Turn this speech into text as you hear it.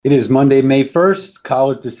It is Monday, May 1st,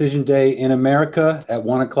 College Decision Day in America at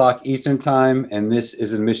 1 o'clock Eastern Time, and this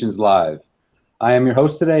is Admissions Live. I am your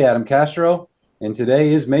host today, Adam Castro, and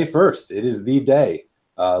today is May 1st. It is the day,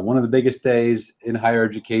 one of the biggest days in higher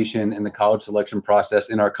education and the college selection process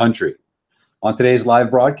in our country. On today's live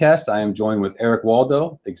broadcast, I am joined with Eric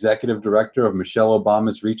Waldo, Executive Director of Michelle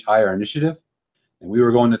Obama's Reach Higher initiative, and we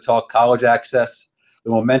were going to talk college access, the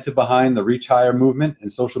momentum behind the Reach Higher movement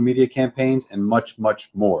and social media campaigns, and much, much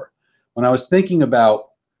more. When I was thinking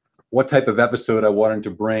about what type of episode I wanted to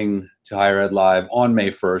bring to Higher Ed Live on May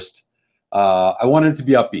 1st, I wanted it to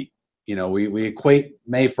be upbeat. You know, we equate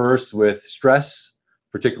May 1st with stress,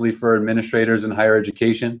 particularly for administrators in higher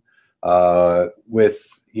education, with,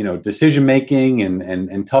 you know, decision making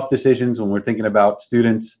and tough decisions when we're thinking about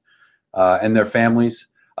students and their families.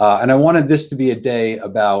 And I wanted this to be a day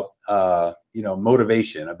about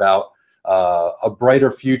motivation, about a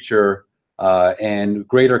brighter future and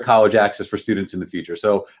greater college access for students in the future.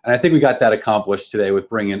 So, and I think we got that accomplished today with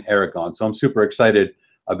bringing Eric on. So I'm super excited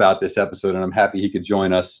about this episode, and I'm happy he could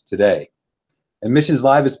join us today. Admissions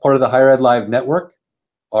Live is part of the Higher Ed Live network.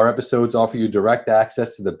 Our episodes offer you direct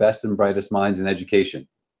access to the best and brightest minds in education.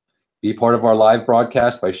 Be part of our live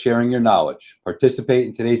broadcast by sharing your knowledge. Participate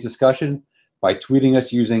in today's discussion by tweeting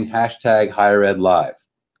us using hashtag HigherEdLive.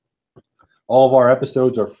 All of our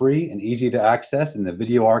episodes are free and easy to access in the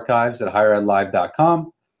video archives at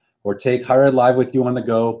higheredlive.com, or take Higher Ed Live with you on the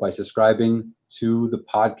go by subscribing to the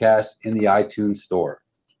podcast in the iTunes store.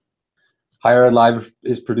 Higher Ed Live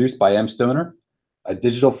is produced by M. Stoner, a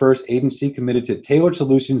digital-first agency committed to tailored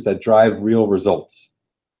solutions that drive real results.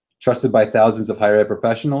 Trusted by thousands of higher ed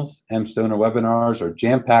professionals, M. Stoner webinars are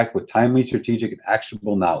jam-packed with timely, strategic, and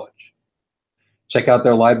actionable knowledge. Check out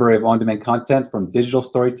their library of on-demand content, from digital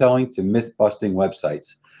storytelling to myth-busting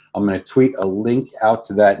websites. I'm going to tweet a link out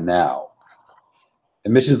to that now.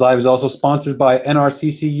 Admissions Live is also sponsored by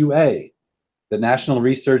NRCCUA, the National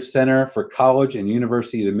Research Center for College and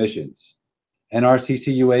University Admissions.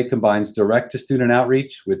 NRCCUA combines direct-to-student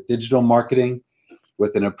outreach with digital marketing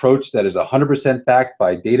with an approach that is 100% backed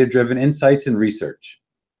by data-driven insights and research.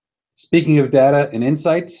 Speaking of data and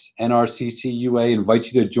insights, NRCCUA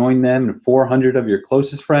invites you to join them and 400 of your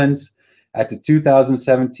closest friends at the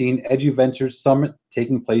 2017 EduVentures Summit,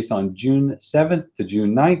 taking place on June 7th to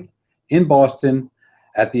June 9th in Boston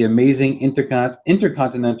at the amazing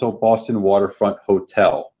Intercontinental Boston Waterfront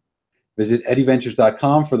Hotel. Visit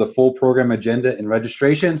eduventures.com for the full program agenda and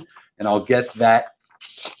registration, and I'll get that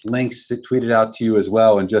link tweeted out to you as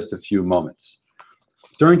well in just a few moments.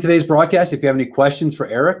 During today's broadcast, if you have any questions for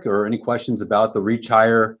Eric or any questions about the Reach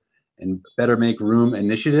Higher and Better Make Room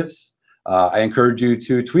initiatives, I encourage you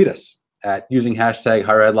to tweet us at using hashtag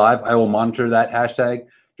HigherEdLive. I will monitor that hashtag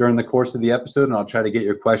during the course of the episode, and I'll try to get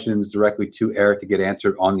your questions directly to Eric to get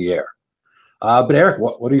answered on the air. But Eric,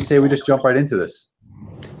 what do you say we just jump right into this?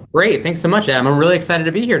 Great. Thanks so much, Adam. I'm really excited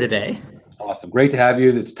to be here today. Awesome. Great to have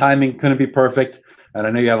you. Its timing couldn't be perfect. And I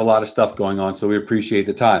know you have a lot of stuff going on, so we appreciate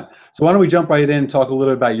the time. So why don't we jump right in and talk a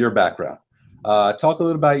little bit about your background. Talk a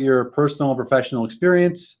little about your personal and professional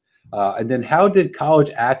experience, and then how did college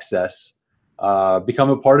access become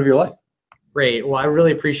a part of your life? Great. Well, I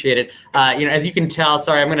really appreciate it. As you can tell,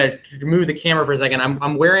 sorry, I'm going to move the camera for a second.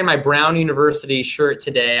 I'm wearing my Brown University shirt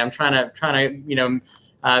today. I'm trying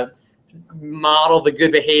to model the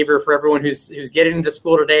good behavior for everyone who's getting into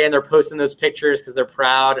school today, and they're posting those pictures because they're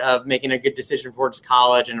proud of making a good decision towards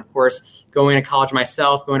college. And of course, going to college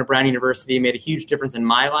myself, going to Brown University made a huge difference in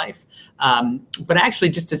my life. But actually,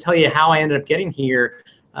 just to tell you how I ended up getting here,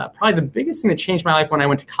 probably the biggest thing that changed my life when I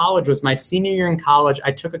went to college was my senior year in college.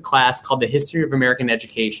 I took a class called The History of American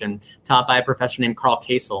Education, taught by a professor named Carl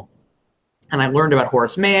Kasell. And I learned about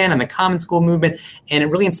Horace Mann and the Common School movement, and it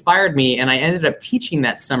really inspired me. And I ended up teaching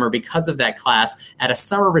that summer because of that class at a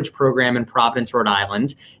Summer Ridge program in Providence, Rhode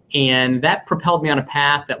Island. And that propelled me on a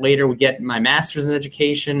path that later would get my master's in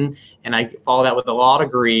education, and I followed that with a law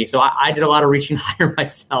degree. So I did a lot of reaching higher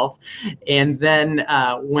myself. And then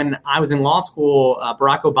when I was in law school,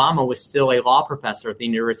 Barack Obama was still a law professor at the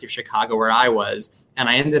University of Chicago, where I was. And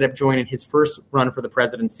I ended up joining his first run for the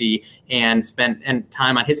presidency and spent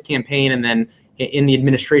time on his campaign, and then in the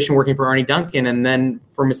administration working for Arne Duncan, and then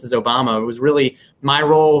for Mrs. Obama. It was really my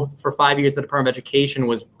role for 5 years at the Department of Education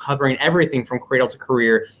was covering everything from cradle to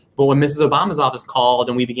career. But when Mrs. Obama's office called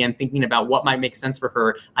and we began thinking about what might make sense for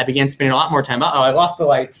her, I began spending a lot more time. I lost the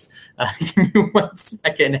lights. Give me 1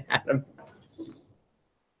 second, Adam.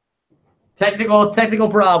 Technical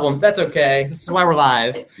problems. That's okay. This is why we're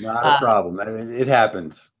live. Not a problem. It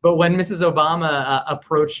happens. But when Mrs. Obama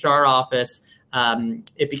approached our office,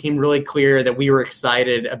 it became really clear that we were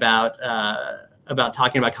excited about about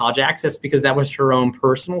talking about college access because that was her own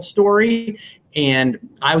personal story. And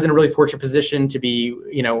I was in a really fortunate position to be,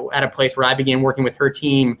 at a place where I began working with her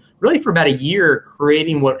team really for about a year,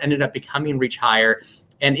 creating what ended up becoming Reach Higher.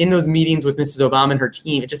 And in those meetings with Mrs. Obama and her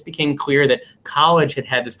team, it just became clear that college had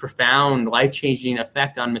had this profound, life-changing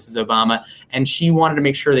effect on Mrs. Obama. And she wanted to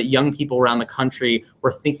make sure that young people around the country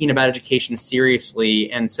were thinking about education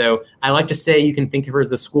seriously. And so I like to say you can think of her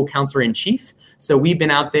as the school counselor in chief. So we've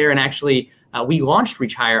been out there and actually we launched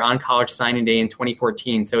Reach Higher on College Signing Day in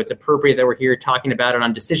 2014. So it's appropriate that we're here talking about it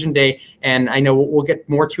on Decision Day. And I know we'll get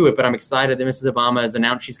more to it, but I'm excited that Mrs. Obama has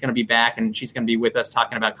announced she's going to be back and she's going to be with us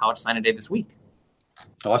talking about College Signing Day this week.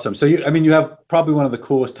 Awesome. So you have probably one of the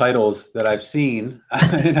coolest titles that I've seen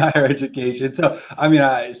in higher education. So,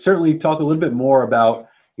 I certainly talk a little bit more about,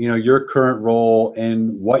 your current role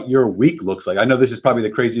and what your week looks like. I know this is probably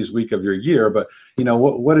the craziest week of your year, but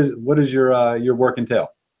what is your work entail?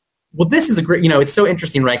 Well, this is a great, it's so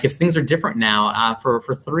interesting, right? Because things are different now. For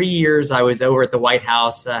 3 years, I was over at the White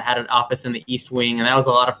House, had an office in the East Wing, and that was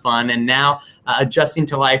a lot of fun. And now adjusting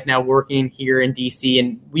to life, now working here in DC,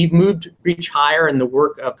 and we've moved Reach Higher and the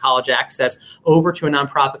work of college access over to a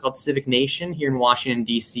nonprofit called Civic Nation here in Washington,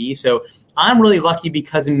 DC. So I'm really lucky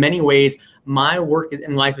because in many ways, my work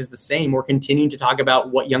in life is the same. We're continuing to talk about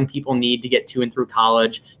what young people need to get to and through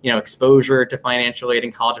college, exposure to financial aid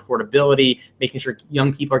and college affordability, making sure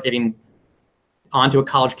young people are getting onto a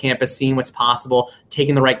college campus, seeing what's possible,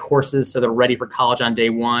 taking the right courses so they're ready for college on day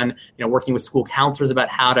one, working with school counselors about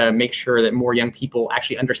how to make sure that more young people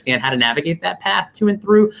actually understand how to navigate that path to and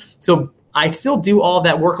through. So I still do all of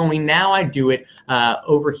that work, only now I do it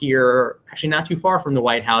over here, actually not too far from the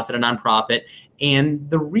White House at a nonprofit. And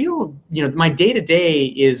the real, my day-to-day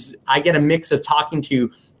is I get a mix of talking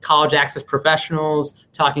to college access professionals,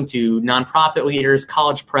 talking to nonprofit leaders,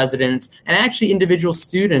 college presidents, and actually individual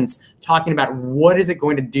students talking about what is it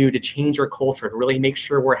going to do to change our culture, to really make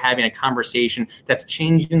sure we're having a conversation that's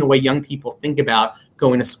changing the way young people think about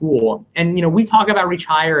going to school. And, we talk about Reach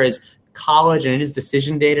Higher as college and it is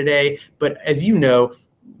decision day today. But as you know,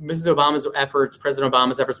 Mrs. Obama's efforts, President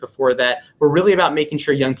Obama's efforts before that, were really about making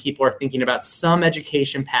sure young people are thinking about some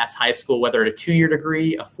education past high school, whether it's a 2-year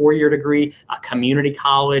degree, a 4-year degree, a community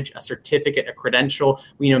college, a certificate, a credential.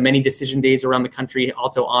 We know many decision days around the country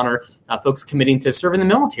also honor folks committing to serve in the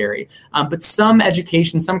military. But some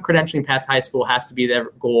education, some credentialing past high school has to be the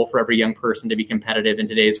goal for every young person to be competitive in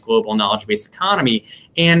today's global knowledge-based economy.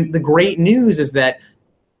 And the great news is that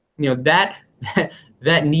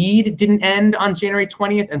that need didn't end on January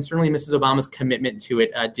 20th, and certainly Mrs. Obama's commitment to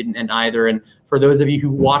it didn't end either. And for those of you who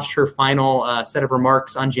watched her final set of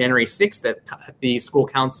remarks on January 6th at the School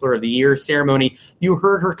Counselor of the Year ceremony, you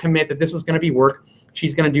heard her commit that this was going to be work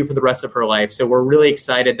she's going to do for the rest of her life. So we're really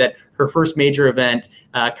excited that her first major event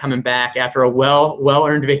coming back after a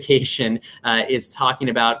well-earned vacation is talking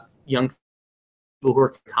about young people who are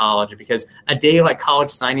in college, because a day like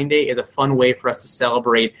College Signing Day is a fun way for us to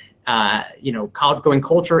celebrate college going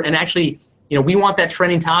culture. And actually, we want that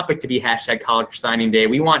trending topic to be hashtag College Signing Day.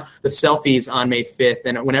 We want the selfies on May 5th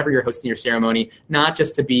and whenever you're hosting your ceremony, not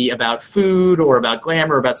just to be about food or about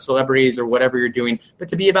glamour or about celebrities or whatever you're doing, but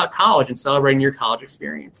to be about college and celebrating your college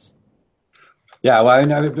experience. Yeah,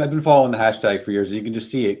 well, I've been following the hashtag for years, and you can just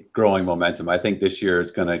see it growing momentum. I think this year it's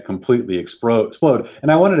going to completely explode.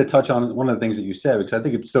 And I wanted to touch on one of the things that you said, because I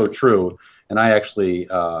think it's so true. And I actually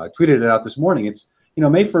tweeted it out this morning. It's,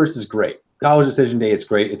 May 1st is great. College Decision Day, it's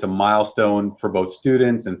great. It's a milestone for both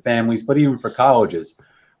students and families, but even for colleges.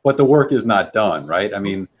 But the work is not done, right? I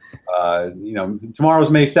mean, tomorrow's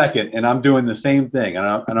May 2nd, and I'm doing the same thing. And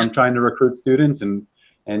I'm trying to recruit students,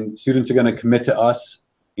 and students are going to commit to us,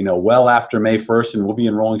 well after May 1st, and we'll be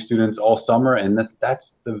enrolling students all summer. And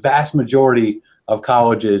that's the vast majority of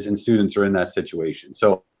colleges and students are in that situation.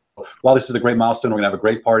 So while this is a great milestone, we're going to have a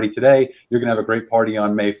great party today. You're going to have a great party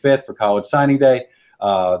on May 5th for College Signing Day.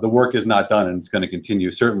 The work is not done, and it's going to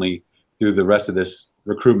continue certainly through the rest of this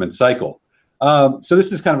recruitment cycle. So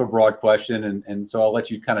this is kind of a broad question, and so I'll let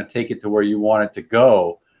you kind of take it to where you want it to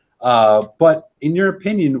go. But in your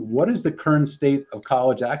opinion, what is the current state of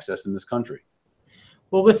college access in this country?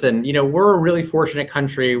 Well, listen, we're a really fortunate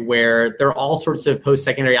country where there are all sorts of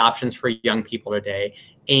post-secondary options for young people today.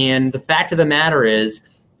 And the fact of the matter is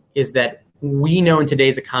that we know in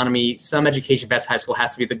today's economy, some education past high school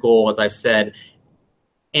has to be the goal, as I've said.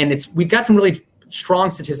 And we've got some really strong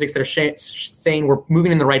statistics that are saying we're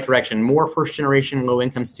moving in the right direction. More first-generation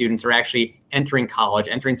low-income students are actually entering college,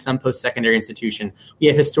 entering some post-secondary institution. We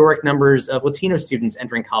have historic numbers of Latino students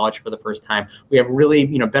entering college for the first time. We have really,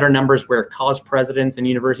 better numbers where college presidents and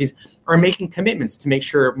universities are making commitments to make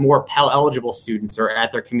sure more Pell-eligible students are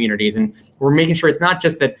at their communities. And we're making sure it's not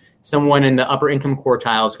just that someone in the upper income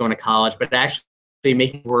quartile is going to college, but actually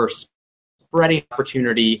making we're spreading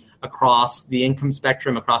opportunity across the income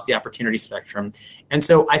spectrum, across the opportunity spectrum. And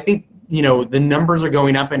so I think, the numbers are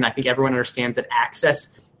going up, and I think everyone understands that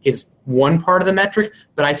access is one part of the metric,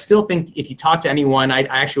 but I still think if you talk to anyone, I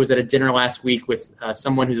actually was at a dinner last week with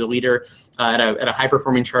someone who's a leader at a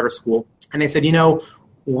high-performing charter school, and they said,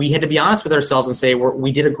 we had to be honest with ourselves and say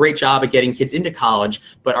we did a great job at getting kids into college,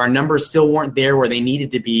 but our numbers still weren't there where they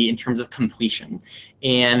needed to be in terms of completion.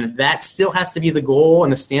 And that still has to be the goal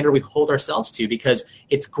and the standard we hold ourselves to, because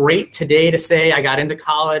it's great today to say I got into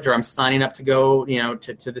college or I'm signing up to go,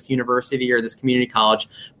 to this university or this community college.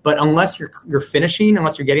 But unless you're finishing,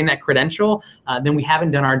 unless you're getting that credential, then we haven't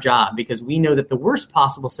done our job, because we know that the worst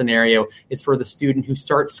possible scenario is for the student who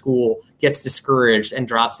starts school, gets discouraged, and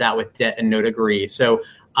drops out with debt and no degree. So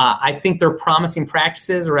I think they're promising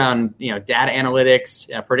practices around, data analytics,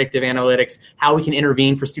 predictive analytics, how we can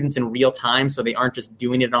intervene for students in real time so they aren't just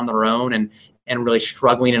doing it on their own and really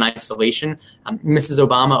struggling in isolation. Mrs.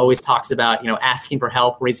 Obama always talks about, asking for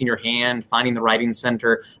help, raising your hand, finding the writing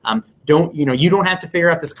center. You don't have to figure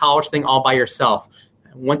out this college thing all by yourself.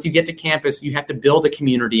 Once you get to campus, you have to build a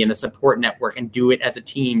community and a support network and do it as a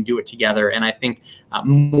team, do it together. And I think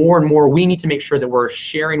more and more, we need to make sure that we're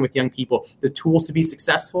sharing with young people the tools to be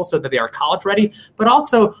successful so that they are college ready, but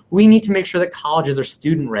also we need to make sure that colleges are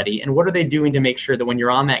student ready. And what are they doing to make sure that when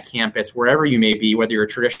you're on that campus, wherever you may be, whether you're a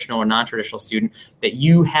traditional or non-traditional student, that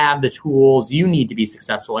you have the tools you need to be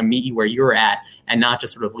successful and meet you where you're at, and not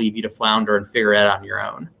just sort of leave you to flounder and figure it out on your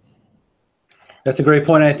own. That's a great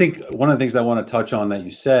point. I think one of the things I want to touch on that you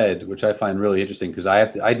said, which I find really interesting because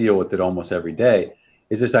I deal with it almost every day,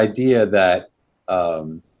 is this idea that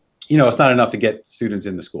it's not enough to get students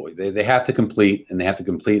into school. They have to complete, and they have to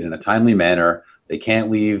complete in a timely manner. They can't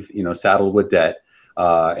leave saddled with debt.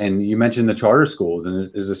 And you mentioned the charter schools,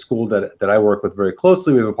 and there's a school that I work with very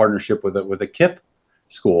closely. We have a partnership with a KIPP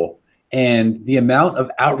school, and the amount of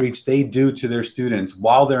outreach they do to their students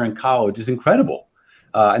while they're in college is incredible.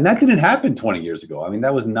 And that didn't happen 20 years ago. I mean,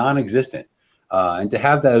 that was non-existent. And to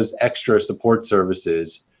have those extra support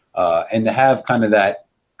services and to have kind of that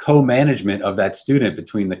co-management of that student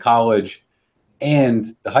between the college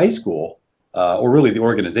and the high school, or really the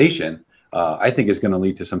organization, I think is going to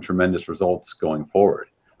lead to some tremendous results going forward.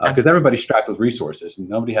 Because everybody's strapped with resources and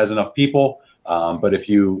nobody has enough people. But if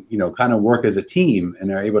you kind of work as a team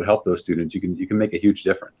and are able to help those students, you can make a huge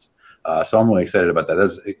difference. So I'm really excited about that.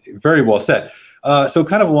 That's very well said. So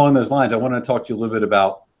kind of along those lines, I want to talk to you a little bit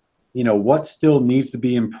about, what still needs to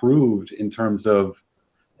be improved in terms of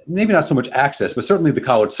maybe not so much access, but certainly the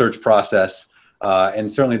college search process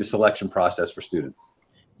and certainly the selection process for students.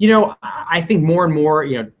 I think more and more,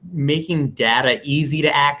 making data easy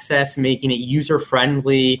to access, making it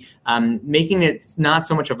user-friendly, making it not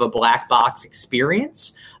so much of a black box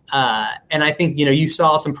experience. And I think, you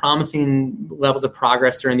saw some promising levels of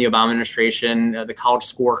progress during the Obama administration, the college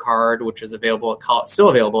scorecard, which is still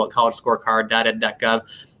available at collegescorecard.ed.gov.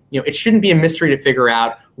 It shouldn't be a mystery to figure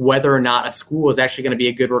out whether or not a school is actually going to be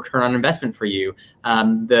a good return on investment for you.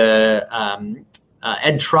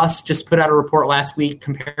 Ed Trust just put out a report last week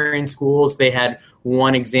comparing schools. They had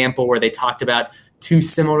one example where they talked about two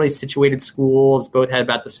similarly situated schools, both had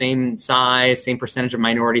about the same size, same percentage of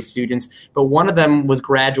minority students, but one of them was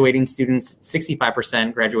graduating students,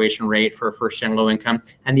 65% graduation rate for first-gen low income,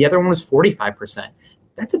 and the other one was 45%.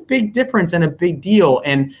 That's a big difference and a big deal.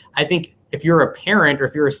 And I think if you're a parent or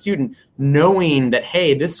if you're a student, knowing that,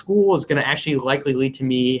 hey, this school is going to actually likely lead to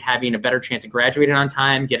me having a better chance of graduating on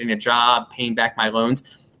time, getting a job, paying back my loans,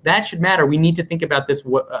 that should matter. We need to think about this,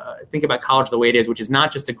 think about college the way it is, which is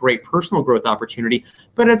not just a great personal growth opportunity,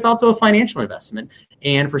 but it's also a financial investment.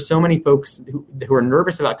 And for so many folks who are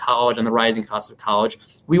nervous about college and the rising cost of college,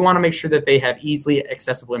 we want to make sure that they have easily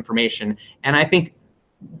accessible information. And I think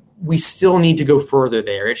we still need to go further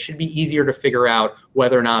there. It should be easier to figure out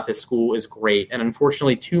whether or not this school is great. And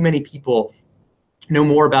unfortunately, too many people know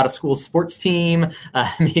more about a school's sports team,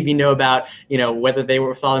 maybe know about, whether they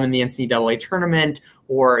saw them in the NCAA tournament,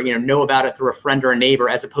 or, know about it through a friend or a neighbor,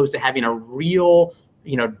 as opposed to having a real,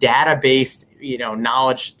 data-based,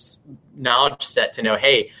 knowledge set to know,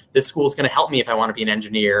 hey, this school is going to help me if I want to be an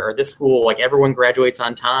engineer, or this school, like, everyone graduates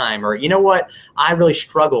on time, or, I really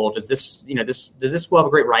struggle. Does this school have a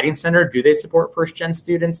great writing center? Do they support first-gen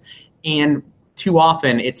students? And too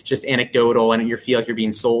often it's just anecdotal and you feel like you're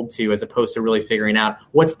being sold to, as opposed to really figuring out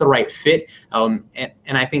what's the right fit. And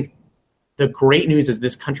I think the great news is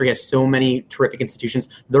this country has so many terrific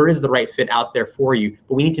institutions. There is the right fit out there for you,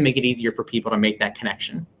 but we need to make it easier for people to make that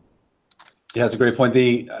connection. Yeah, that's a great point.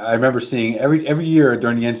 I remember seeing every year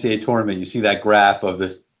during the NCAA tournament, you see that graph of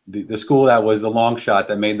the school that was the long shot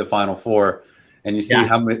that made the Final Four, and you see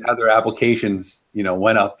how many other applications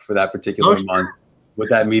went up for that particular month with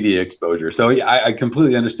that media exposure. So I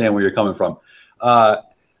completely understand where you're coming from.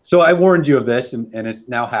 So I warned you of this, and it's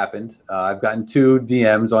now happened. I've gotten 2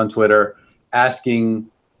 DMs on Twitter asking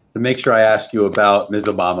to make sure I ask you about Ms.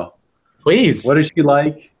 Obama. Please. What is she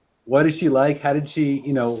like? What is she like? How did she,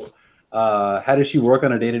 how does she work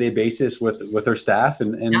on a day-to-day basis with her staff?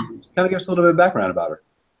 And kind of give us a little bit of background about her.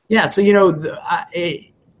 Yeah. So,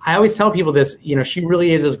 I always tell people this, she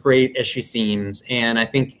really is as great as she seems. And I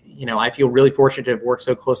think, I feel really fortunate to have worked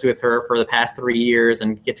so closely with her for the past 3 years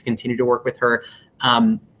and get to continue to work with her.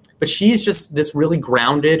 But she's just this really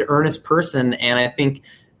grounded, earnest person. And I think,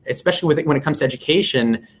 especially when it comes to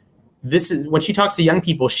education, this is when she talks to young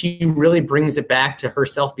people, she really brings it back to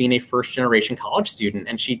herself being a first generation college student.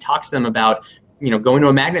 And she talks to them about, going to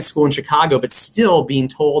a magnet school in Chicago, but still being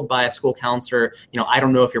told by a school counselor, I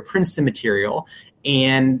don't know if you're Princeton material.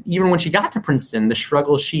 And even when she got to Princeton, the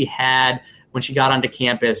struggles she had when she got onto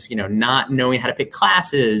campus, not knowing how to pick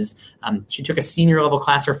classes. She took a senior level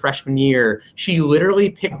class her freshman year. She literally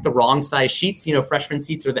picked the wrong size sheets. Freshman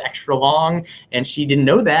seats are the extra long, and she didn't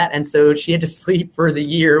know that. And so she had to sleep for the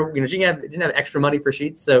year. She didn't have extra money for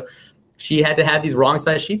sheets. So she had to have these wrong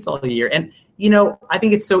size sheets all the year. And, I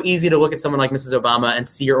think it's so easy to look at someone like Mrs. Obama and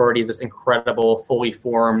see her already as this incredible, fully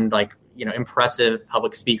formed, impressive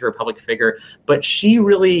public speaker, public figure. But she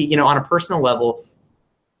really, on a personal level,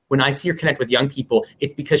 when I see her connect with young people,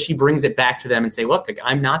 it's because she brings it back to them and say, look,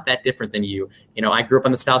 I'm not that different than you. I grew up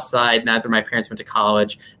on the South Side. Neither of my parents went to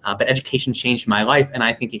college, but education changed my life, and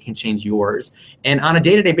I think it can change yours. And on a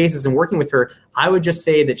day-to-day basis and working with her, I would just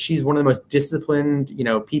say that she's one of the most disciplined,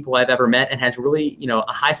 people I've ever met, and has really,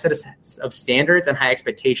 a high set of standards and high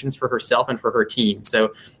expectations for herself and for her team.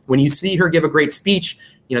 So when you see her give a great speech,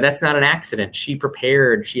 that's not an accident. She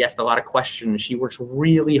prepared. She asked a lot of questions. She works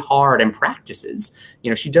really hard and practices.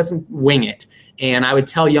 She doesn't wing it. And I would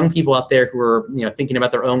tell young people out there who are, thinking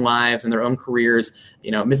about their own lives and their own careers,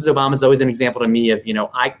 Mrs. Obama is always an example to me of,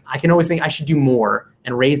 I can always think I should do more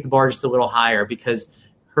and raise the bar just a little higher, because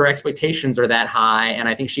her expectations are that high. And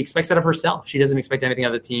I think she expects that of herself. She doesn't expect anything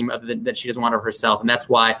of the team other than that she doesn't want of herself. And that's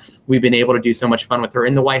why we've been able to do so much fun with her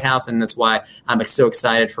in the White House. And that's why I'm so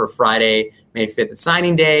excited for Friday, May 5th, the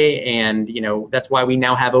signing day. And, that's why we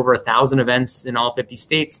now have over 1,000 events in all 50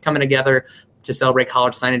 states coming together to celebrate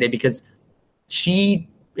College Signing Day, because she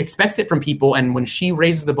expects it from people. And when she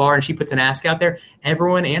raises the bar and she puts an ask out there,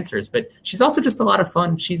 everyone answers. But she's also just a lot of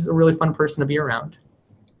fun. She's a really fun person to be around.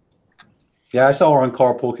 Yeah, I saw her on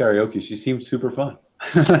Carpool Karaoke. She seemed super fun.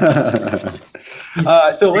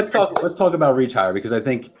 So let's talk about Reach Higher, because I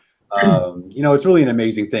think it's really an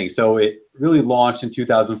amazing thing. So it really launched in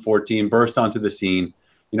 2014, burst onto the scene.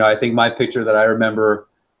 I think my picture that I remember,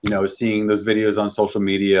 seeing those videos on social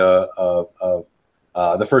media of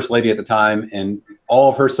the First Lady at the time and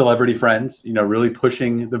all of her celebrity friends, really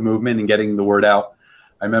pushing the movement and getting the word out.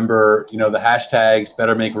 I remember, the hashtags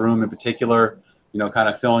Better Make Room in particular, kind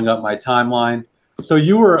of filling up my timeline. So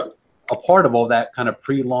you were a part of all that kind of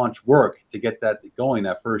pre-launch work to get that going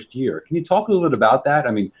that first year. Can you talk a little bit about that?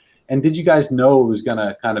 I mean, and did you guys know it was going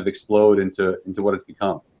to kind of explode into what it's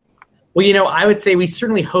become? Well, I would say we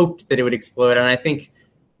certainly hoped that it would explode. And I think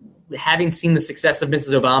having seen the success of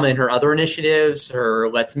Mrs. Obama in her other initiatives, her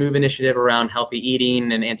Let's Move initiative around healthy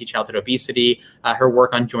eating and anti-childhood obesity, her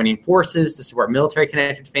work on joining forces to support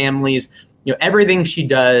military-connected families, everything she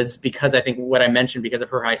does, because I think what I mentioned, because of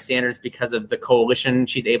her high standards, because of the coalition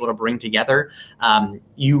she's able to bring together,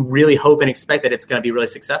 you really hope and expect that it's going to be really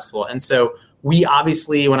successful. And so we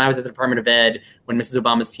obviously, when I was at the Department of Ed, when Mrs.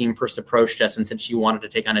 Obama's team first approached us and said she wanted to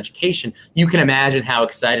take on education, you can imagine how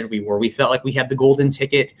excited we were. We felt like we had the golden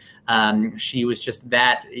ticket. She was just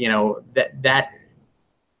that an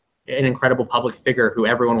incredible public figure who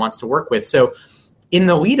everyone wants to work with. So in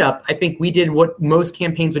the lead up, I think we did what most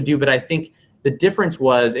campaigns would do, but I think the difference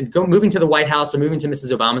was moving to the White House or moving to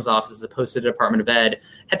Mrs. Obama's office as opposed to the Department of Ed.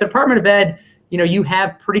 At the Department of Ed, you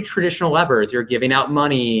have pretty traditional levers. You're giving out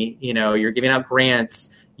money, you're giving out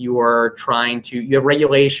grants, you have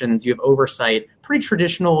regulations, you have oversight, pretty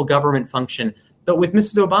traditional government function. But with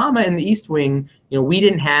Mrs. Obama in the East Wing, we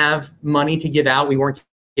didn't have money to give out. We weren't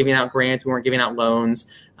giving out grants, we weren't giving out loans.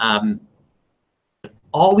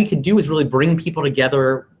 All we could do is really bring people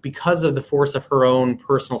together because of the force of her own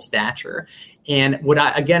personal stature. And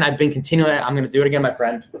I've been continually, I'm going to do it again, my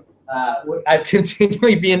friend. What I've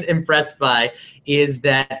continually been impressed by is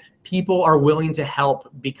that people are willing to help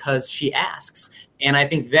because she asks. And I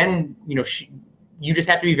think then, you just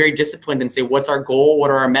have to be very disciplined and say, what's our goal?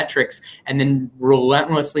 What are our metrics? And then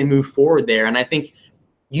relentlessly move forward there. And I think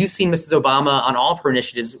you've seen Mrs. Obama on all of her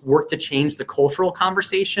initiatives work to change the cultural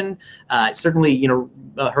conversation. Certainly,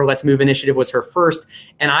 her Let's Move initiative was her first.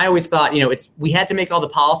 And I always thought, we had to make all the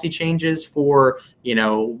policy changes for,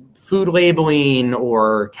 food labeling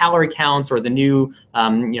or calorie counts or the new,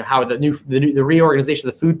 how the reorganization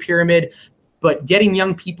of the food pyramid. But getting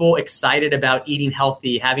young people excited about eating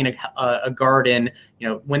healthy, having a garden,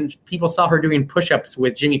 when people saw her doing push-ups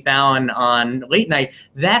with Jimmy Fallon on late night,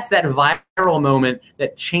 that's that viral moment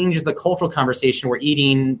that changes the cultural conversation where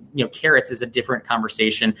eating, carrots is a different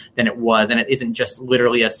conversation than it was. And it isn't just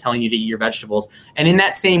literally us telling you to eat your vegetables. And in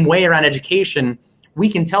that same way around education, we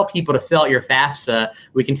can tell people to fill out your FAFSA.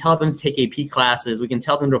 We can tell them to take AP classes. We can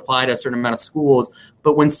tell them to apply to a certain amount of schools.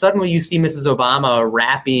 But when suddenly you see Mrs. Obama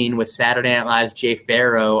rapping with Saturday Night Live's Jay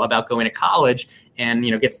Pharoah about going to college and,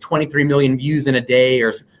 gets 23 million views in a day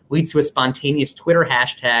or leads to a spontaneous Twitter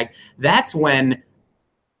hashtag, that's when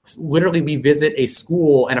literally we visit a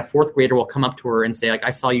school and a fourth grader will come up to her and say,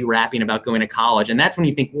 I saw you rapping about going to college. And that's when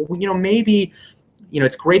you think, well, maybe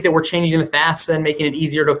it's great that we're changing the FAFSA and making it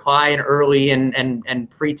easier to apply in early and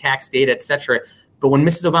pre-tax data, et cetera. But when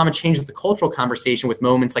Mrs. Obama changes the cultural conversation with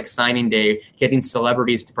moments like signing day, getting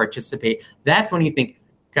celebrities to participate, that's when you think,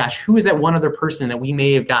 gosh, who is that one other person that we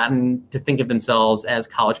may have gotten to think of themselves as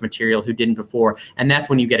college material who didn't before? And that's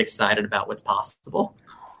when you get excited about what's possible.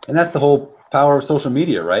 And that's the whole power of social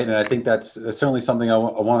media, right? And I think that's certainly something I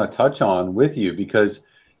want to touch on with you because,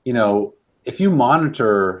 if you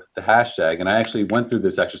monitor the hashtag, and I actually went through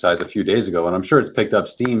this exercise a few days ago, and I'm sure it's picked up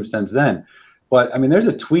steam since then, but there's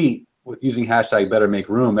a tweet with using hashtag Better Make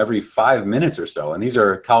Room every 5 minutes or so. And these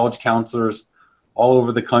are college counselors all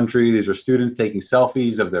over the country. These are students taking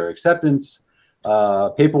selfies of their acceptance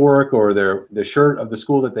paperwork or the shirt of the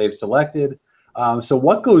school that they've selected. So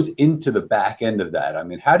what goes into the back end of that?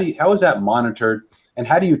 How is that monitored, and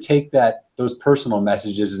how do you take those personal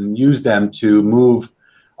messages and use them to move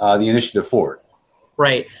the initiative forward?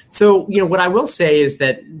 Right. So, what I will say is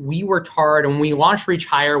that we worked hard, and when we launched Reach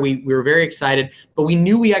Higher, we were very excited, but we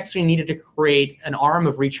knew we actually needed to create an arm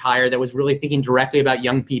of Reach Higher that was really thinking directly about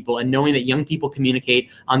young people and knowing that young people communicate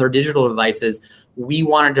on their digital devices. We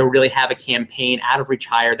wanted to really have a campaign out of Reach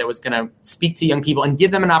Higher that was going to speak to young people and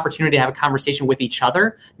give them an opportunity to have a conversation with each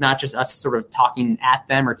other, not just us sort of talking at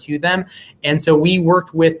them or to them. And so we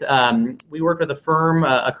worked with a firm,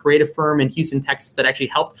 a creative firm in Houston, Texas, that actually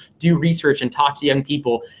helped do research and talk to young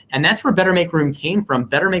people. And that's where Better Make Room came from.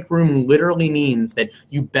 Better Make Room literally means that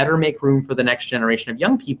you better make room for the next generation of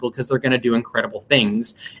young people because they're going to do incredible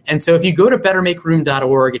things. And so if you go to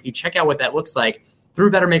bettermakeroom.org, if you check out what that looks like, through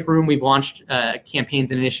Better Make Room, we've launched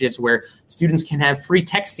campaigns and initiatives where students can have free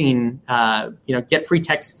texting, get free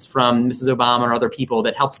texts from Mrs. Obama or other people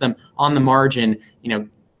that helps them on the margin,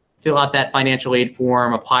 fill out that financial aid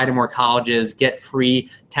form, apply to more colleges, get free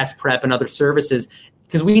test prep and other services.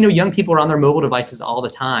 Because we know young people are on their mobile devices all the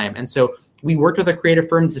time. And so we worked with the creative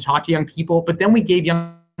firms to talk to young people, but then we gave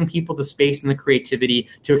young people the space and the creativity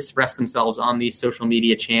to express themselves on these social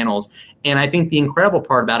media channels. And I think the incredible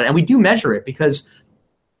part about it, and we do measure it because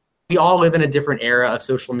we all live in a different era of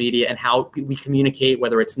social media and how we communicate,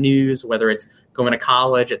 whether it's news, whether it's going to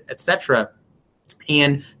college, et cetera.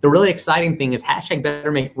 And the really exciting thing is hashtag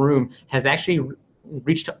Better Make Room has actually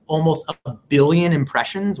reached almost 1 billion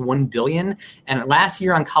impressions, 1 billion. And last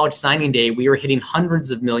year on College Signing Day, we were hitting hundreds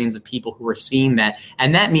of millions of people who were seeing that.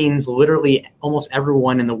 And that means literally almost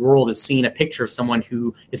everyone in the world is seeing a picture of someone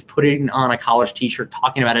who is putting on a college t-shirt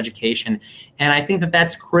talking about education. And I think that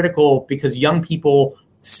that's critical because young people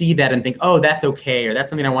see that and think, oh, that's okay, or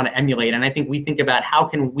that's something I want to emulate. And I think we think about how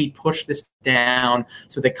can we push this down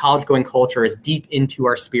so that college going culture is deep into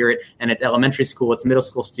our spirit, and it's elementary school, it's middle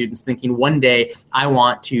school students thinking one day I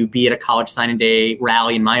want to be at a college signing day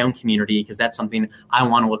rally in my own community because that's something I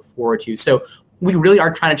want to look forward to. So we really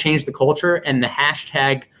are trying to change the culture, and the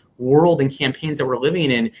hashtag world and campaigns that we're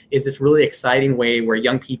living in is this really exciting way where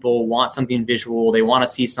young people want something visual, they want to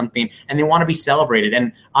see something, and they want to be celebrated.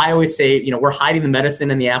 And I always say, we're hiding the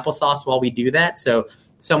medicine in the applesauce while we do that. So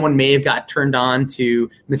someone may have got turned on to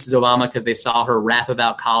Mrs. Obama because they saw her rap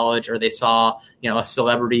about college, or they saw, a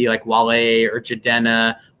celebrity like Wale or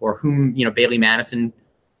Jidenna or whom, Bailey Madison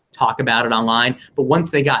talk about it online. But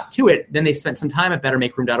once they got to it, then they spent some time at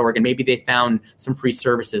bettermakeroom.org, and maybe they found some free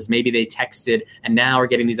services. Maybe they texted and now are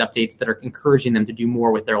getting these updates that are encouraging them to do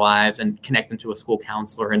more with their lives and connect them to a school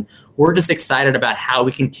counselor. And we're just excited about how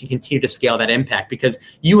we can continue to scale that impact, because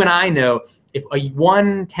you and I know if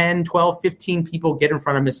 1, 10, 12, 15 people get in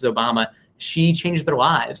front of Mrs. Obama, she changes their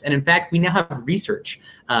lives. And in fact, we now have research.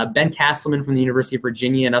 Ben Castleman from the University of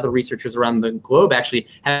Virginia and other researchers around the globe actually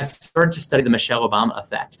have started to study the Michelle Obama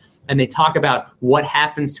effect. And they talk about what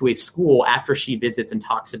happens to a school after she visits and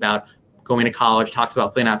talks about going to college, talks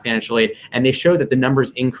about filling out financial aid, and they show that the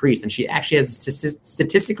numbers increase. And she actually has a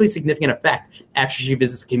statistically significant effect after she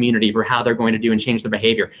visits the community for how they're going to do and change their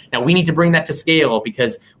behavior. Now, we need to bring that to scale,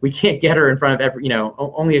 because we can't get her in front of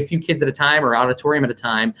only a few kids at a time or auditorium at a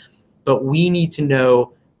time. But we need to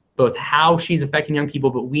know both how she's affecting young people,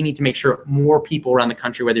 but we need to make sure more people around the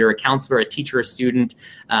country, whether you're a counselor, a teacher, a student,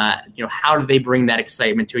 how do they bring that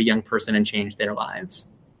excitement to a young person and change their lives?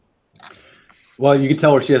 Well, you can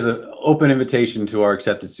tell her she has an open invitation to our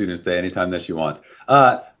Accepted Students Day anytime that she wants.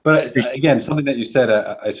 But again, something that you said,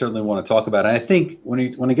 I certainly want to talk about. And I think when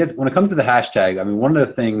it comes to the hashtag, I mean, one of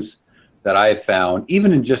the things that I have found,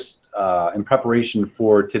 even in just in preparation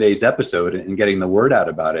for today's episode and getting the word out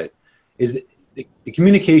about it, is the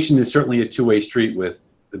communication is certainly a two-way street with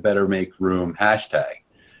the Better Make Room hashtag.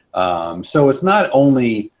 So it's not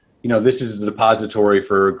only, this is a depository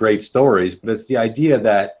for great stories, but it's the idea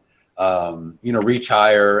that, Reach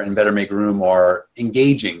Higher and Better Make Room are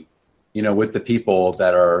engaging, with the people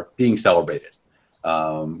that are being celebrated.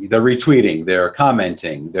 They're retweeting, they're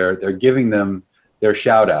commenting, they're giving them their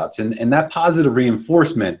shout outs. And that positive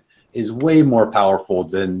reinforcement is way more powerful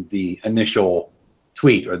than the initial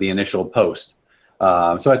tweet or the initial post.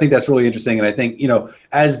 So I think that's really interesting. And I think,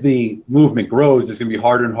 as the movement grows, it's going to be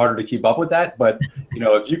harder and harder to keep up with that. But,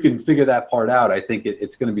 if you can figure that part out, I think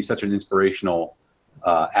it's going to be such an inspirational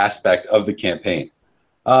aspect of the campaign.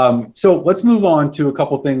 So let's move on to a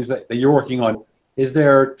couple things that you're working on. Is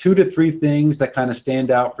there 2 to 3 things that kind of stand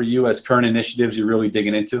out for you as current initiatives you're really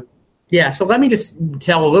digging into? Yeah, so let me just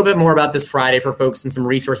tell a little bit more about this Friday for folks and some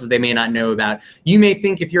resources they may not know about. You may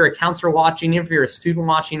think, if you're a counselor watching, if you're a student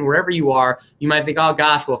watching, wherever you are, you might think, oh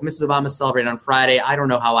gosh, well, if Mrs. Obama is celebrating on Friday, I don't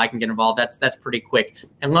know how I can get involved. That's pretty quick.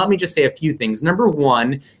 And let me just say a few things. Number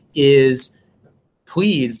one is,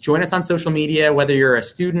 please join us on social media, whether you're a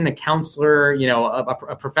student, a counselor,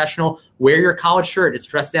 a professional. Wear your college shirt. It's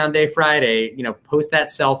Dress Down Day Friday. Post that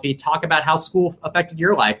selfie. Talk about how school affected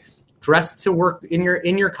your life. Dress to work in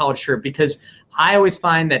your college shirt, because I always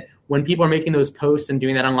find that when people are making those posts and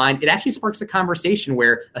doing that online, it actually sparks a conversation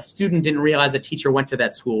where a student didn't realize a teacher went to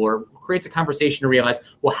that school, or creates a conversation to realize,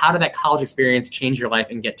 well, how did that college experience change your life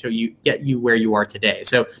and get you where you are today?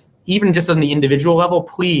 So even just on the individual level,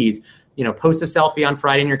 please, post a selfie on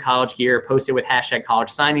Friday in your college gear, post it with hashtag College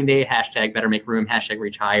Signing Day, hashtag Better Make Room, hashtag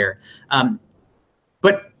Reach Higher.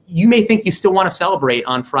 But you may think you still want to celebrate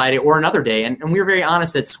on Friday or another day. And we're very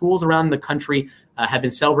honest that schools around the country have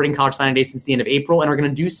been celebrating College Signing Day since the end of April and are going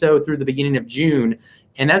to do so through the beginning of June.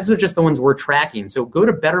 And those are just the ones we're tracking. So go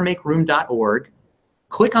to bettermakeroom.org,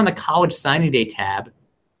 click on the College Signing Day tab,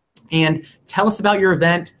 and tell us about your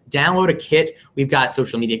event. Download a kit. We've got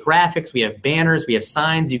social media graphics. We have banners. We have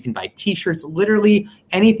signs. You can buy T-shirts. Literally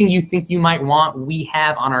anything you think you might want, we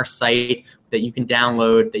have on our site that you can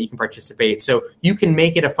download, that you can participate. So you can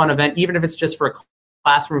make it a fun event, even if it's just for a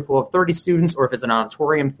classroom full of 30 students, or if it's an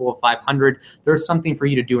auditorium full of 500. There's something for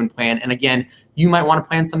you to do and plan. And again, you might want to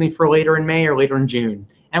plan something for later in May or later in June.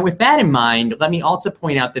 And with that in mind, let me also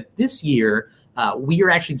point out that this year, we are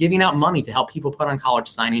actually giving out money to help people put on College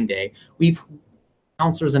Signing Day. We've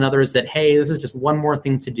counselors and others that, hey, this is just one more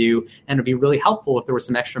thing to do, and it'd be really helpful if there was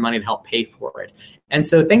some extra money to help pay for it. And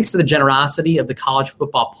so thanks to the generosity of the College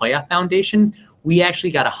Football Playoff Foundation, we actually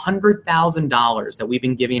got $100,000 that we've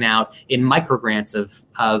been giving out in microgrants of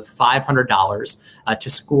 $500 to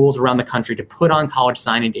schools around the country to put on College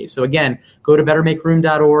Signing Day. So again, go to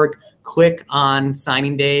bettermakeroom.org, click on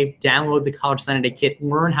Signing Day, download the College Signing Day kit,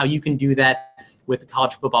 learn how you can do that with the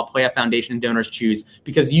College Football Playoff Foundation and Donors Choose,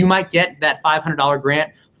 because you might get that $500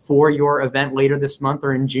 grant for your event later this month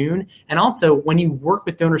or in June. And also, when you work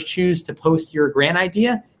with Donors Choose to post your grant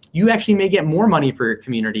idea, you actually may get more money for your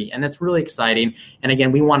community. And that's really exciting. And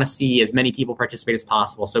again, we want to see as many people participate as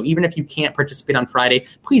possible. So even if you can't participate on Friday,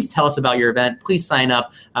 please tell us about your event. Please sign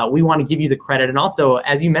up. We want to give you the credit. And also,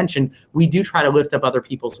 as you mentioned, we do try to lift up other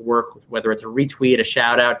people's work, whether it's a retweet, a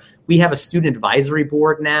shout out. We have a student advisory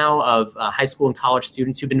board now of high school and college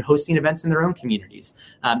students who've been hosting events in their own communities.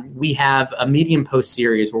 We have a Medium post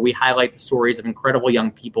series where we highlight the stories of incredible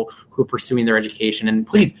young people who are pursuing their education. And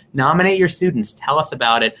please nominate your students. Tell us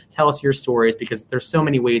about it. tell us your stories, because there's so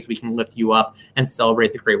many ways we can lift you up and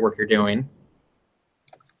celebrate the great work you're doing.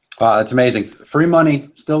 That's amazing. Free money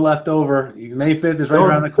still left over. May 5th is right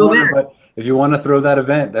around the corner, but if you want to throw that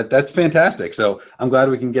event, that's fantastic. So I'm glad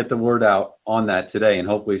we can get the word out on that today, and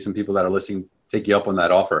hopefully some people that are listening take you up on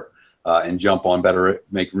that offer and jump on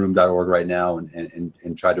bettermakeroom.org right now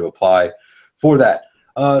and try to apply for that.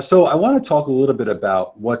 So I want to talk a little bit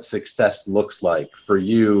about what success looks like for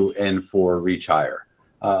you and for Reach Higher.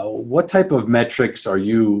 What type of metrics are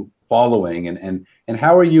you following, and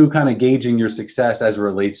how are you kind of gauging your success as it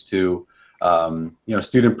relates to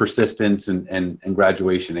student persistence and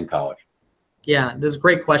graduation in college? Yeah, this is a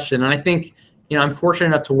great question. And I think, I'm fortunate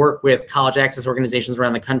enough to work with college access organizations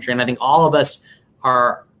around the country. And I think all of us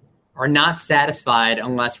are not satisfied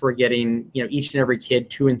unless we're getting, each and every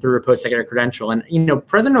kid to and through a post-secondary credential. And,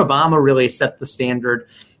 President Obama really set the standard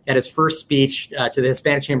at his first speech to the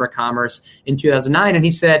Hispanic Chamber of Commerce in 2009. And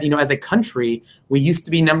he said, as a country, we used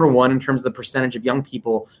to be number one in terms of the percentage of young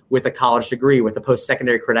people with a college degree, with a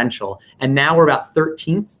post-secondary credential. And now we're about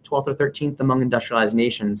 12th or 13th among industrialized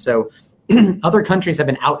nations. So other countries have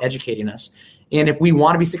been out-educating us. And if we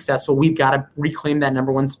want to be successful, we've got to reclaim that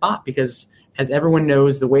number one spot, because as everyone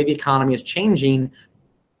knows, the way the economy is changing,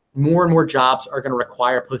 more and more jobs are going to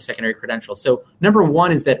require post-secondary credentials. So number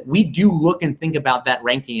one is that we do look and think about that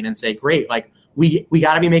ranking and say, great, like we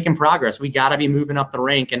got to be making progress. We got to be moving up the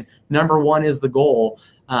rank. And number one is the goal,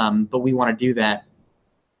 but we want to do that.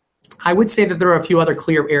 I would say that there are a few other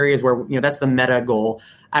clear areas where, that's the meta goal.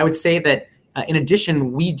 I would say that in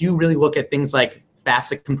addition, we do really look at things like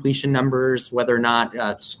FAFSA completion numbers, whether or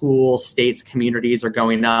not schools, states, communities are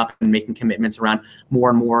going up and making commitments around more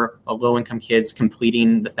and more low-income kids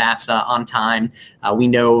completing the FAFSA on time. We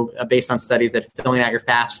know based on studies that filling out your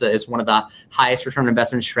FAFSA is one of the highest return on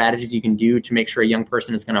investment strategies you can do to make sure a young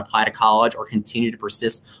person is going to apply to college or continue to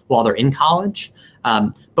persist while they're in college.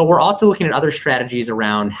 But we're also looking at other strategies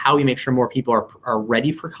around how we make sure more people are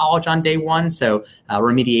ready for college on day one. So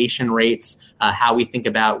remediation rates, how we think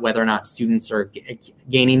about whether or not students are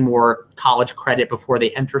gaining more college credit before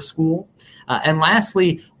they enter school. And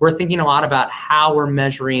lastly, we're thinking a lot about how we're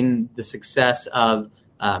measuring the success of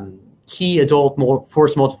key adult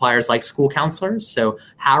force multipliers like school counselors. So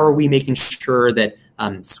how are we making sure that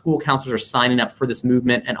school counselors are signing up for this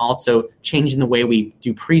movement, and also changing the way we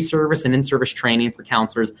do pre-service and in-service training for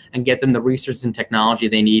counselors and get them the resources and technology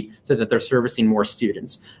they need so that they're servicing more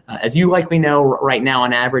students. As you likely know, right now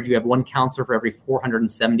on average, you have one counselor for every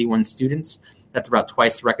 471 students. That's about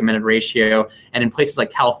twice the recommended ratio. And in places like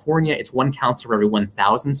California, it's one counselor for every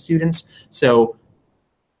 1,000 students. So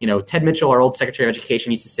Ted Mitchell, our old Secretary of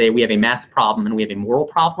Education, used to say we have a math problem and we have a moral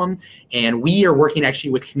problem. And we are working actually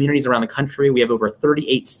with communities around the country. We have over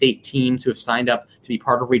 38 state teams who have signed up to be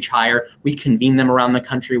part of Reach Higher. We convene them around the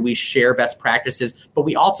country. We share best practices, but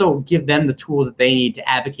we also give them the tools that they need to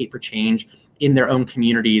advocate for change in their own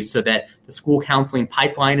communities, so that the school counseling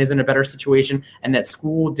pipeline is in a better situation, and that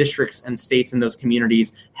school districts and states in those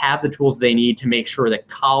communities have the tools they need to make sure that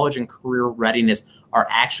college and career readiness are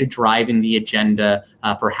actually driving the agenda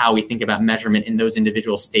for how we think about measurement in those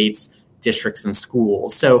individual states, districts, and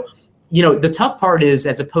schools. So, the tough part is,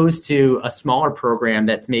 as opposed to a smaller program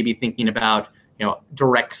that's maybe thinking about,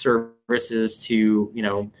 direct services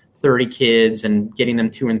to, 30 kids and getting them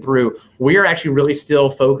to and through, we're actually really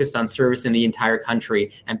still focused on servicing the entire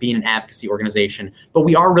country and being an advocacy organization. But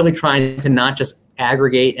we are really trying to not just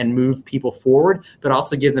aggregate and move people forward, but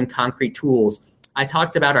also give them concrete tools. I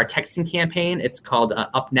talked about our texting campaign. It's called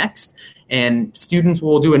Up Next, and students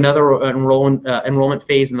will do another enrollment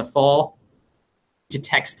phase in the fall to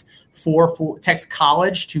text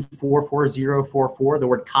college to 44044, the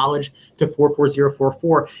word college to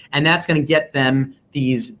 44044, and that's going to get them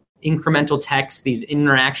these incremental texts, these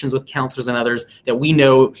interactions with counselors and others that we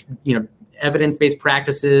know, evidence-based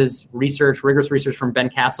practices, rigorous research from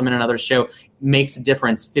Ben Castleman and others show makes a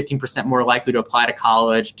difference. 15% more likely to apply to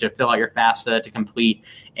college, to fill out your FAFSA, to complete.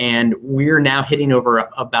 And we're now hitting over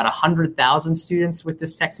about 100,000 students with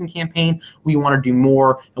this texting campaign. We want to do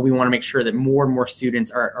more, and we want to make sure that more and more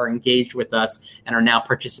students are engaged with us and are now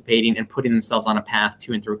participating and putting themselves on a path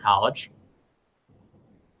to and through college.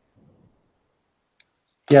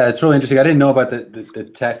 Yeah, it's really interesting. I didn't know about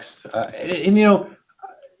the text, and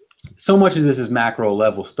so much of this is macro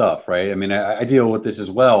level stuff, right? I mean, I deal with this as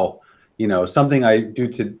well. Something I do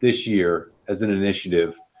to this year as an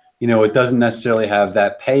initiative, it doesn't necessarily have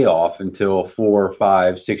that payoff until 4,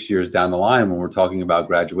 5, 6 years down the line when we're talking about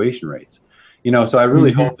graduation rates. So I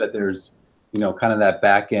really hope that there's, kind of that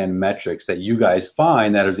back end metrics that you guys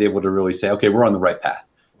find that is able to really say, okay, we're on the right path.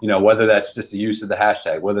 whether that's just the use of the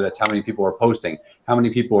hashtag, whether that's how many people are posting, how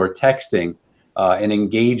many people are texting and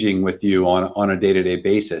engaging with you on a day-to-day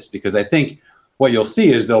basis. Because I think what you'll see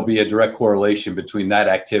is there'll be a direct correlation between that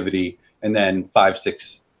activity and then 5,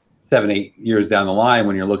 6, 7, 8 years down the line,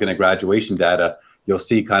 when you're looking at graduation data, you'll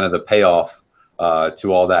see kind of the payoff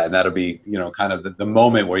to all that. And that'll be, kind of the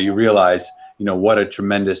moment where you realize, what a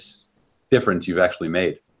tremendous difference you've actually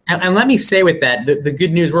made. And let me say with that, the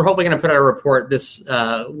good news, we're hopefully going to put out a report this,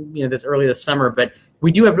 this early this summer, but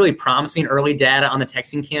we do have really promising early data on the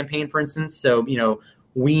texting campaign, for instance. So,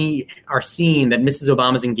 we are seeing that Mrs.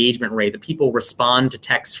 Obama's engagement rate, that people respond to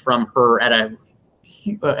texts from her at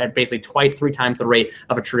basically twice, 3 times the rate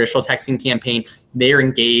of a traditional texting campaign. They are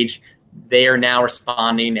engaged. They are now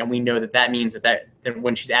responding. And we know that means that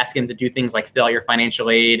when she's asking them to do things like fill out your financial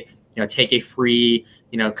aid, take a free,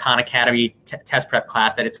 Khan Academy test prep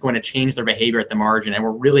class, that it's going to change their behavior at the margin. And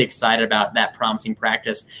we're really excited about that promising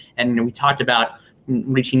practice. And we talked about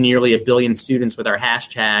reaching nearly 1 billion students with our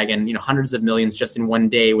hashtag, and hundreds of millions just in one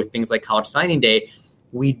day with things like College Signing Day.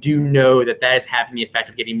 We do know that is having the effect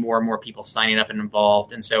of getting more and more people signing up and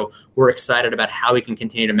involved. And so we're excited about how we can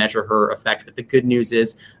continue to measure her effect. But the good news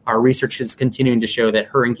is our research is continuing to show that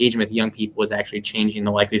her engagement with young people is actually changing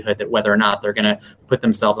the likelihood that whether or not they're going to put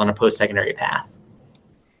themselves on a post-secondary path.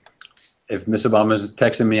 If Miss Obama's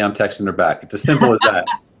texting me, I'm texting her back. It's as simple as that.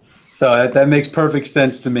 So that makes perfect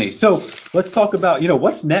sense to me. So let's talk about,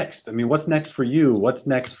 what's next? I mean, what's next for you? What's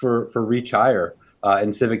next for Reach Higher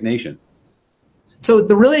and Civic Nation? So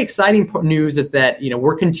the really exciting news is that,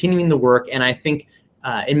 we're continuing the work. And I think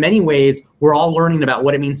in many ways, we're all learning about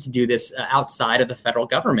what it means to do this outside of the federal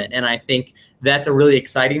government. And I think that's a really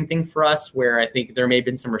exciting thing for us, where I think there may have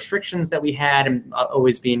been some restrictions that we had, and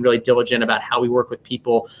always being really diligent about how we work with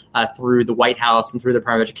people through the White House and through the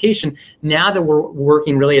Department of Education. Now that we're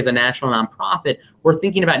working really as a national nonprofit, we're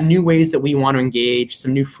thinking about new ways that we want to engage,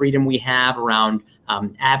 some new freedom we have around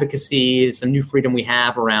advocacy, some new freedom we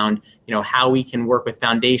have around, how we can work with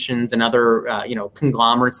foundations and other,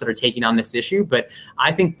 conglomerates that are taking on this issue. But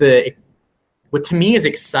I think what to me is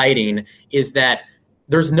exciting is that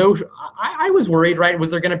there's I was worried, right?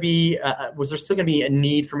 Was there still going to be a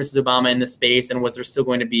need for Mrs. Obama in this space? And was there still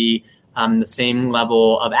going to be the same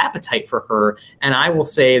level of appetite for her? And I will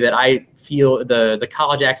say that I feel the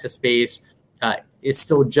college access space is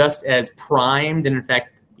still just as primed, and in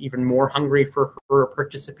fact, even more hungry for her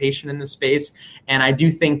participation in the space. And I do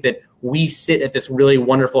think that we sit at this really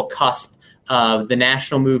wonderful cusp of the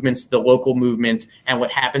national movements, the local movements, and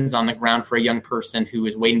what happens on the ground for a young person who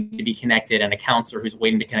is waiting to be connected, and a counselor who's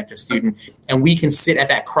waiting to connect a student. And we can sit at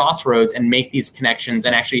that crossroads and make these connections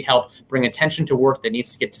and actually help bring attention to work that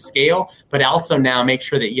needs to get to scale, but also now make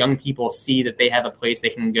sure that young people see that they have a place they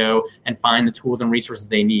can go and find the tools and resources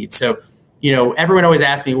they need. So, everyone always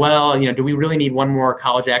asks me, well, do we really need one more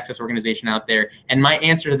college access organization out there? And my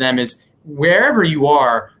answer to them is, wherever you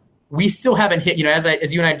are, we still haven't hit,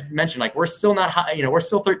 as you and I mentioned, like, we're still not high, we're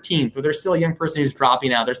still 13th, so there's still a young person who's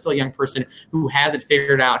dropping out. There's still a young person who hasn't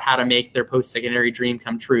figured out how to make their post-secondary dream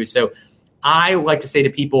come true. So I like to say to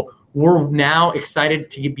people, we're now excited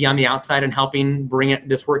to be on the outside and helping bring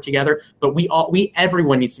this work together. But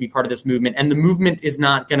everyone needs to be part of this movement. And the movement is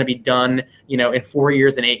not going to be done, in 4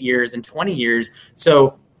 years and 8 years and 20 years.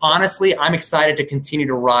 So honestly, I'm excited to continue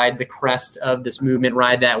to ride the crest of this movement,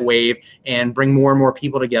 ride that wave, and bring more and more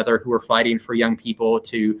people together who are fighting for young people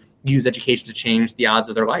to use education to change the odds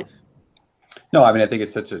of their life. No, I mean, I think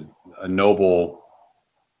it's such a noble,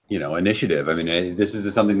 initiative. I mean, this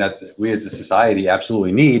is something that we as a society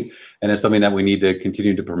absolutely need, and it's something that we need to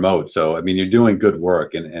continue to promote. So, I mean, you're doing good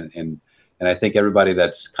work, and I think everybody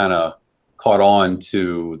that's kind of caught on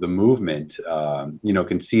to the movement,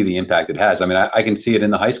 can see the impact it has. I mean, I can see it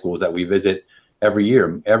in the high schools that we visit every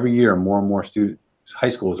year. Every year, more and more high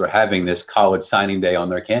schools are having this college signing day on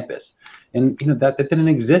their campus. And, that didn't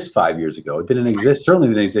exist 5 years ago. It certainly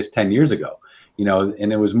didn't exist 10 years ago,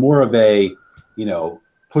 and it was more of a,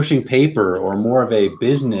 pushing paper, or more of a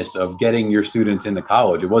business of getting your students into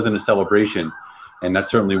college. It wasn't a celebration, and that's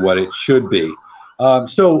certainly what it should be.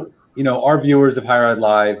 So, our viewers of Higher Ed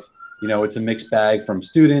Live, it's a mixed bag, from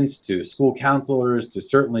students to school counselors to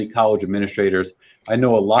certainly college administrators. I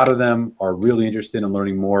know a lot of them are really interested in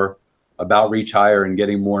learning more about Reach Higher and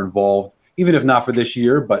getting more involved, even if not for this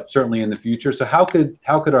year, but certainly in the future. So how could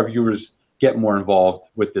our viewers get more involved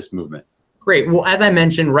with this movement? Great. Well, as I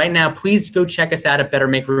mentioned, right now, please go check us out at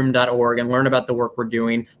bettermakeroom.org and learn about the work we're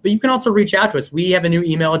doing. But you can also reach out to us. We have a new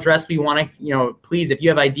email address. We want to, please, if you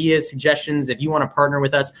have ideas, suggestions, if you want to partner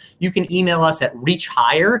with us, you can email us at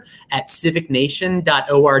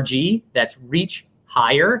reachhigher@civicnation.org. That's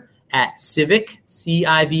reachhigher at civic,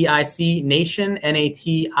 CIVIC, nation,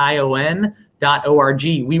 NATION.org.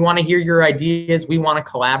 We want to hear your ideas. We want to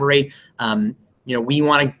collaborate. We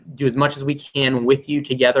want to do as much as we can with you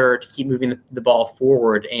together to keep moving the ball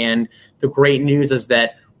forward. And the great news is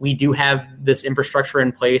that we do have this infrastructure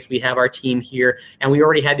in place. We have our team here, and we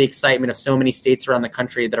already had the excitement of so many states around the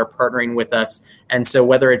country that are partnering with us. And so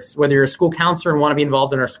whether you're a school counselor and want to be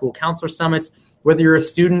involved in our school counselor summits, whether you're a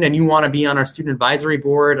student and you want to be on our student advisory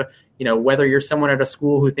board, whether you're someone at a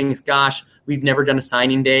school who thinks, gosh, we've never done a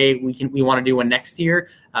signing day, we want to do one next year,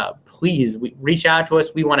 please reach out to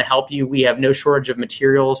us. We want to help you. We have no shortage of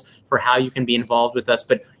materials for how you can be involved with us,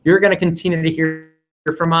 but you're going to continue to hear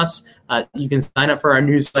from us. You can sign up for our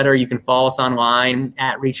newsletter. You can follow us online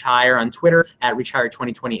at Reach Higher on Twitter, at Reach Higher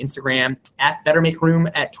 2020 Instagram, at Better Make Room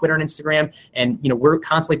at Twitter and Instagram. And we're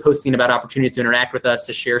constantly posting about opportunities to interact with us,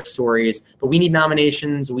 to share stories. But we need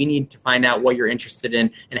nominations. We need to find out what you're interested in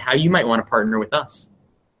and how you might want to partner with us.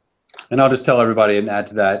 And I'll just tell everybody and add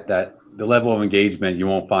to that the level of engagement, you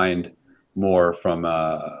won't find more from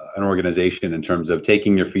an organization in terms of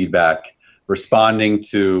taking your feedback, responding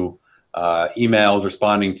to emails,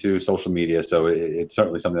 responding to social media. So it's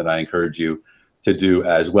certainly something that I encourage you to do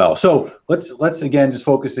as well. So let's again just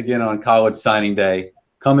focus again on College Signing Day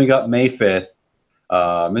coming up May 5th.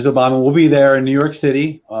 Ms. Obama will be there in New York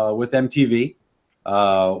City with MTV.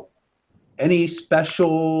 Any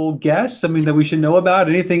special guests? That we should know about?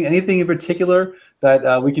 Anything in particular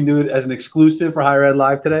that we can do it as an exclusive for Higher Ed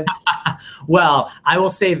Live today? Well, I will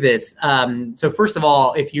say this. So first of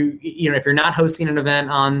all, if you're not hosting an event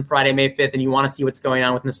on Friday, May 5th, and you want to see what's going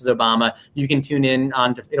on with Mrs. Obama, you can tune in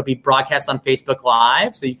it'll be broadcast on Facebook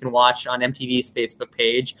Live, so you can watch on MTV's Facebook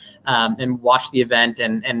page and watch the event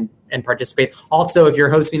and participate. Also, if you're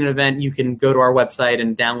hosting an event, you can go to our website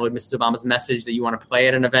and download Mrs. Obama's message that you want to play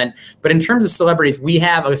at an event. But in terms of celebrities, we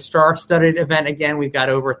have a star-studded event. Again, we've got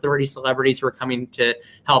over 30 celebrities who are coming to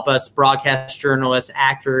help us: broadcast journalists,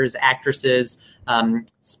 actors, actresses,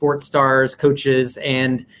 sports stars, coaches.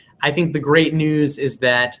 And I think the great news is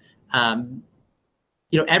that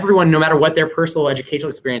everyone, no matter what their personal educational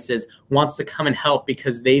experience is, wants to come and help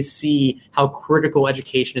because they see how critical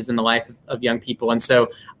education is in the life of young people. And so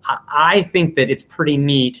I think that it's pretty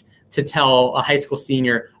neat to tell a high school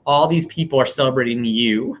senior, all these people are celebrating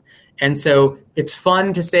you. And so it's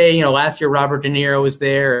fun to say, last year Robert De Niro was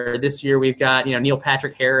there, or this year we've got, Neil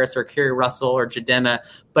Patrick Harris or Kerry Russell or Jadena.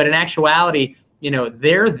 But in actuality,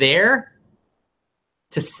 they're there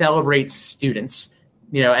to celebrate students.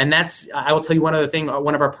 And I will tell you one other thing.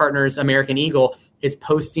 One of our partners, American Eagle, is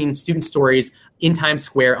posting student stories in Times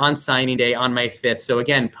Square on signing day on May 5th. So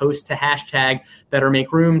again, post to hashtag Better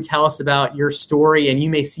Make Room. Tell us about your story, and you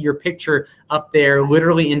may see your picture up there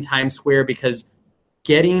literally in Times Square, because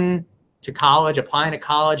getting to college, applying to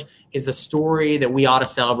college, is a story that we ought to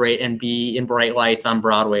celebrate and be in bright lights on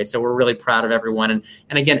Broadway. So we're really proud of everyone. And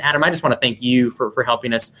again, Adam, I just want to thank you for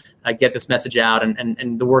helping us get this message out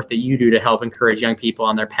and the work that you do to help encourage young people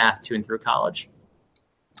on their path to and through college.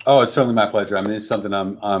 Oh, it's certainly my pleasure. It's something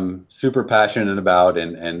I'm super passionate about,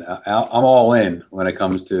 and I'm all in when it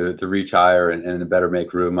comes to Reach Higher and the Better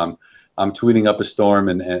Make Room. I'm tweeting up a storm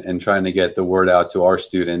and trying to get the word out to our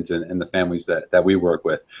students and the families that we work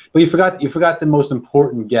with. But you forgot the most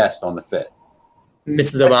important guest on the 5th.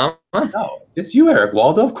 Mrs. Obama? No, it's you, Eric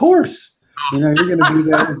Waldo, of course. You're going to be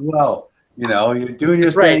there as well. You're doing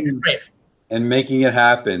your thing and making it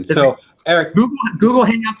happen. So, Eric, Google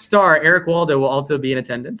Hangout star Eric Waldo will also be in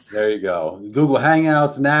attendance. There you go. Google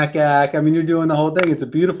Hangouts, NACAC. You're doing the whole thing. It's a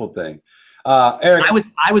beautiful thing. Eric,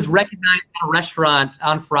 I was recognized at a restaurant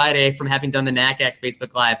on Friday from having done the NACAC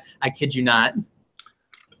Facebook Live. I kid you not.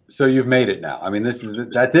 So you've made it now. That's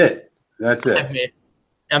it. That's it. I've made it.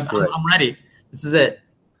 I'm ready. This is it.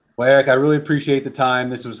 Well, Eric, I really appreciate the time.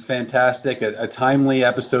 This was fantastic. A timely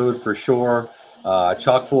episode for sure.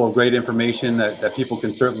 Chock full of great information that people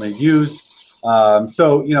can certainly use.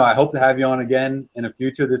 So I hope to have you on again in the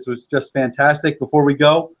future. This was just fantastic. Before we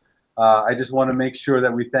go, I just want to make sure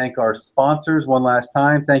that we thank our sponsors one last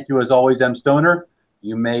time. Thank you, as always, M. Stoner.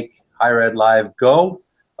 You make Higher Ed Live go.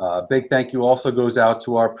 Big thank you also goes out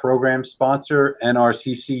to our program sponsor,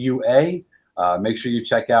 NRCCUA. Make sure you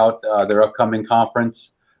check out their upcoming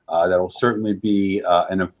conference. That will certainly be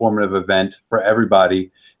an informative event for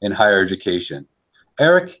everybody in higher education.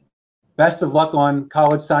 Eric, best of luck on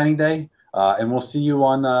College Signing Day, and we'll see you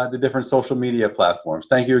on the different social media platforms.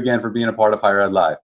 Thank you again for being a part of Higher Ed Live.